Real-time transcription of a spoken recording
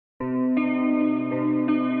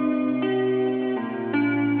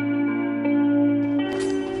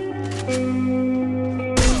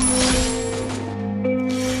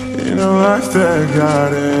life that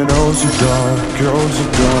got it, oh so dark, a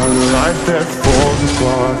life that falls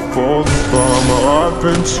apart, my heart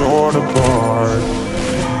been torn apart,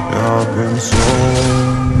 I've been torn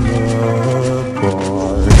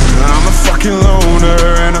apart. I'm a fucking loner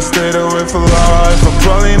and I stayed away for life. I'll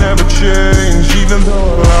probably never change, even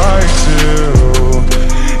though I'd like to.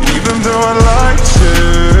 Even though I'd like to,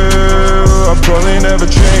 I'll probably never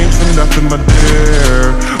change for nothing, my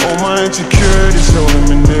dear. All my insecurities holding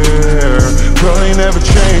me near. Probably never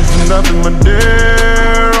change for nothing, my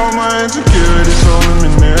dear. All my insecurities holding me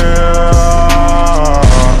near.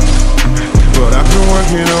 But I've been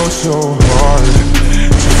working oh so hard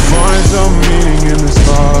to find some meaning in this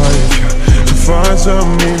life. To find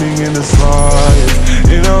some meaning in this life.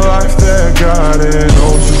 In a life that got it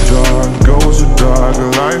oh so dark, oh so dark. A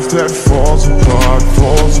life that falls apart,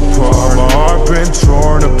 my heart been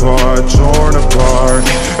torn apart,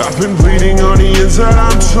 I've been bleeding on the inside,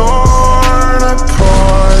 I'm torn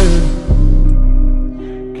apart.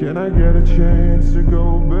 Can I get a chance to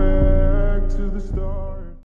go back?